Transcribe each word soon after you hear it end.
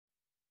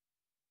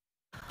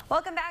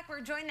Welcome back.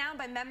 We're joined now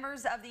by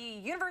members of the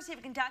University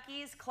of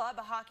Kentucky's club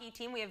hockey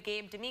team. We have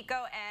Gabe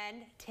D'Amico and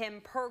Tim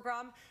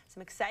Pergram.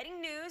 Some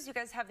exciting news. You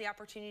guys have the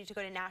opportunity to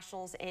go to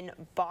nationals in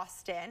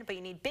Boston, but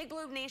you need Big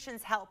Blue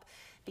Nation's help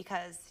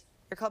because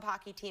your club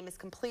hockey team is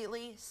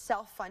completely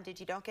self-funded.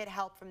 You don't get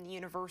help from the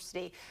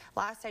university.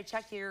 Last I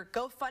checked, your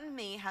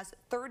GoFundMe has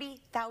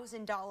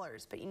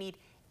 $30,000, but you need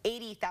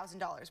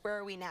 $80,000. Where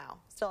are we now?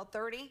 Still at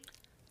 30?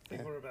 I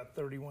think we're about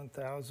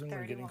 31,000.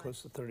 We're getting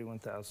close to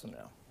 31,000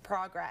 now.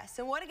 Progress.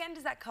 And what again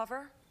does that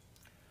cover?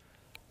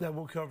 That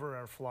will cover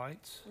our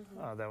flights.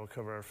 That will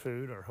cover our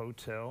food, our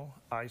hotel,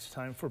 ice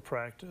time for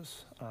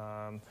practice,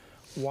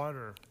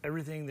 water,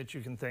 everything that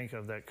you can think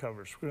of that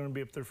covers. We're going to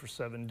be up there for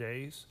 7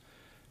 days,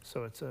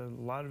 so it's a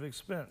lot of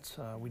expense.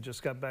 We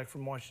just got back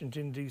from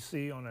Washington,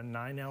 D.C. on a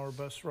 9-hour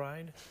bus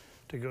ride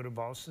to go to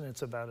Boston.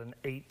 It's about an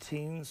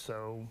 18,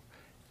 so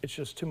it's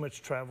just too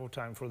much travel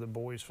time for the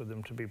boys for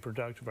them to be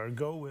productive. Our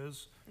goal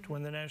is to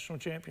win the national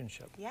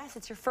championship. Yes,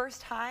 it's your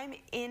first time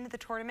in the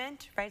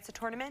tournament, right? It's a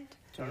tournament?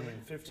 Tournament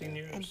in 15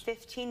 years. In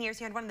 15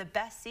 years, you had one of the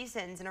best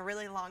seasons in a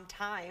really long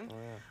time. Oh,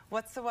 yeah.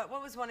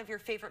 What was one of your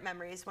favorite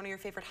memories, one of your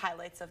favorite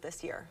highlights of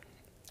this year?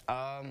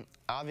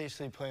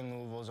 Obviously playing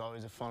Louisville is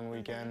always a fun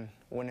weekend.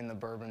 Winning the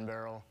Bourbon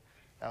Barrel,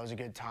 that was a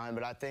good time.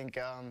 But I think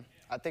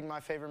my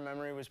favorite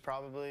memory was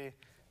probably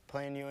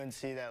playing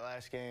UNC that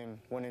last game,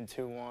 winning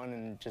 2-1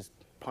 and just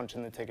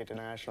punching the ticket to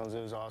nationals. It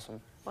was awesome.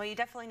 Well, you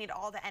definitely need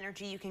all the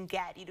energy you can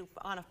get. You do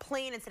on a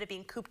plane instead of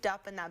being cooped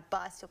up in that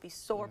bus. You'll be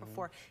sore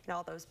before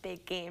all those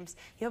big games.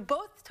 You know,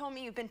 both told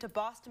me you've been to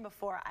Boston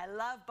before. I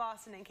love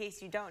Boston. In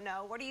case you don't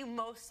know, what are you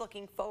most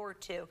looking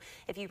forward to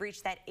if you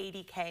reach that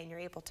 80K and you're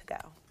able to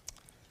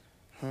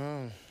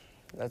go?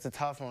 That's a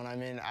tough one. I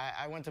mean,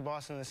 I went to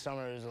Boston this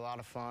summer. It was a lot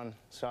of fun.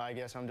 So I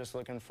guess I'm just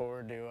looking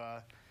forward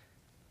to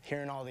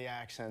hearing all the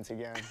accents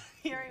again.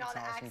 Hearing all It's the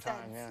an awesome accents.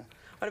 time, yeah.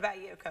 What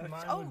about you, Coach?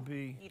 Mine would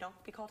be... You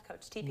don't be called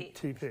Coach. TP.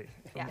 TP.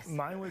 Yes.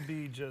 Mine would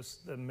be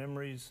just the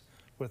memories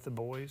with the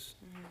boys,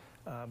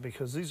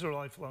 because these are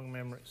lifelong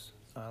memories.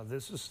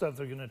 This is stuff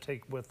they're going to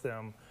take with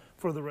them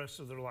for the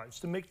rest of their lives.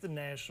 To make the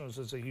nationals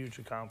is a huge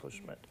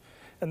accomplishment.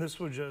 And this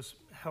would just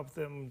help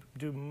them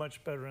do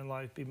much better in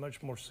life, be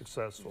much more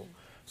successful.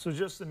 So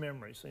just the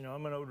memories. You know,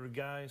 I'm an older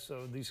guy,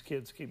 so these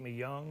kids keep me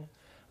young.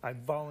 I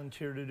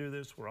volunteer to do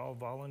this. We're all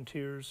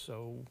volunteers,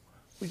 so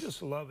we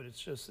just love it.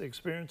 It's just the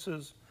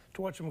experiences,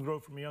 to watch them grow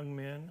from young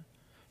men,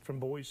 from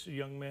boys to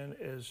young men,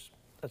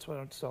 that's what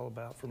it's all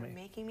about for me. You're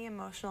making me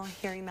emotional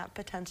hearing that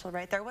potential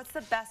right there. What's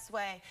the best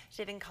way to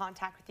get in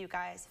contact with you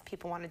guys if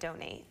people want to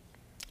donate?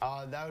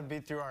 That would be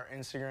through our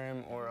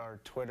Instagram or our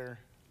Twitter.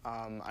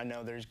 I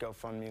know there's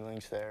GoFundMe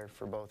links there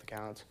for both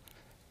accounts.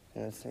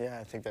 And yeah,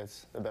 I think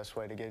that's the best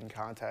way to get in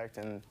contact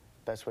and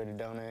best way to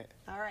donate.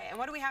 All right, and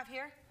what do we have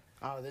here?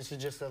 Oh, this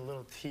is just a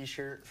little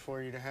T-shirt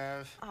for you to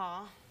have.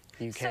 Aw,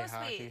 UK so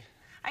hockey. sweet.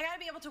 I gotta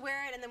be able to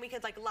wear it, and then we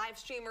could like live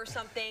stream or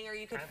something, or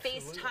you could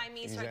FaceTime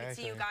me so I could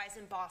see you guys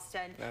in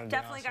Boston.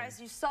 Definitely, awesome. guys.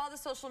 You saw the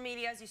social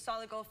medias, you saw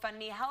the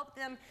GoFundMe. Help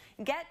them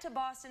get to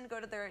Boston,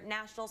 go to their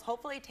nationals.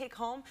 Hopefully, take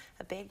home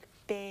a big,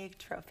 big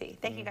trophy.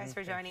 Thank you guys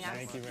for joining us.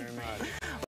 Thank you very much.